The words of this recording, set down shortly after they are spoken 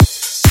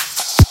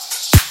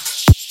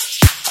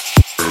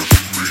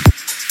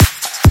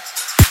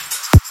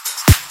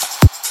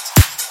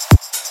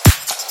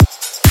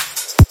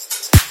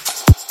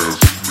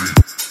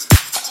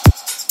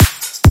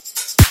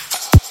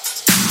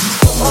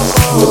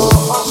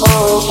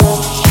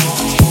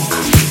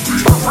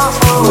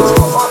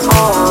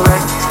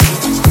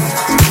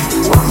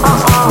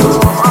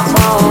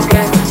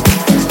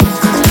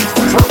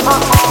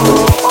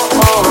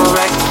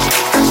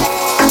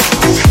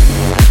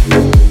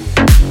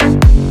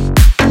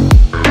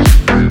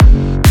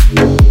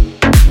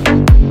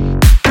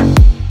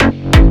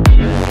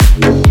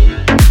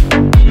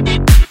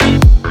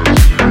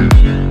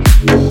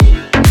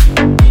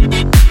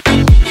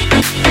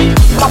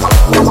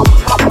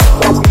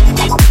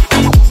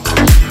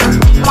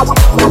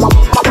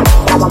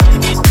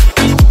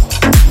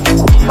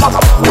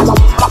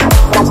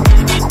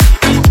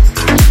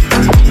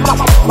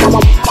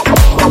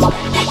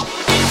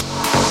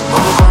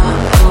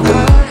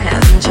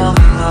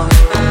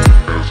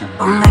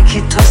Hôm nay khi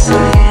thôi say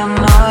em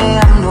nói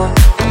em buồn.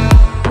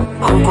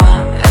 Hôm qua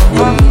em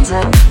vẫn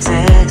rất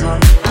dễ thôi.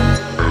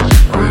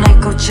 Hôm nay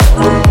câu chuyện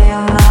này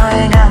em nói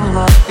đang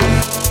buồn.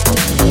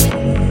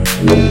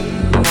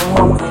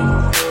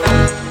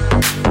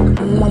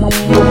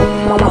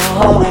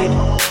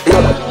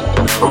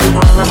 Hôm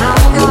qua là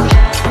nắng gắt,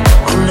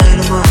 hôm nay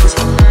là mưa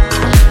rơi.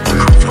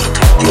 Không phải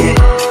thời tiết,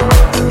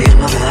 biết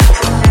nó về anh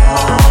không nhỏ.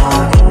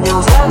 Bên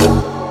nhau rất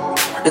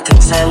để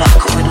thực ra là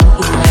không phải đúng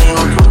cùng ngày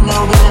hoặc đúng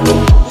nhau biết.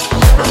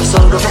 Làm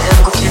sao đối với em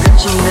có chỉ đến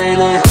chừng này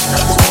lời hận đã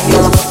giống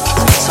nhau.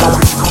 Sao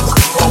mình không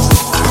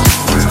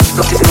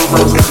có thể yêu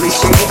bằng cách lý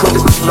trí, không thể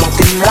bật lòng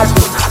tin nát.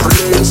 Có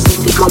lẽ em xin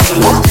thì không thể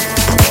lắm.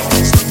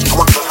 Chỉ có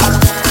một phần.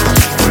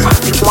 Anh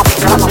thì mong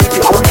đã nói thì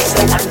ông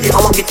sẽ anh thì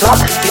ông guitar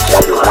thì cha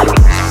được anh.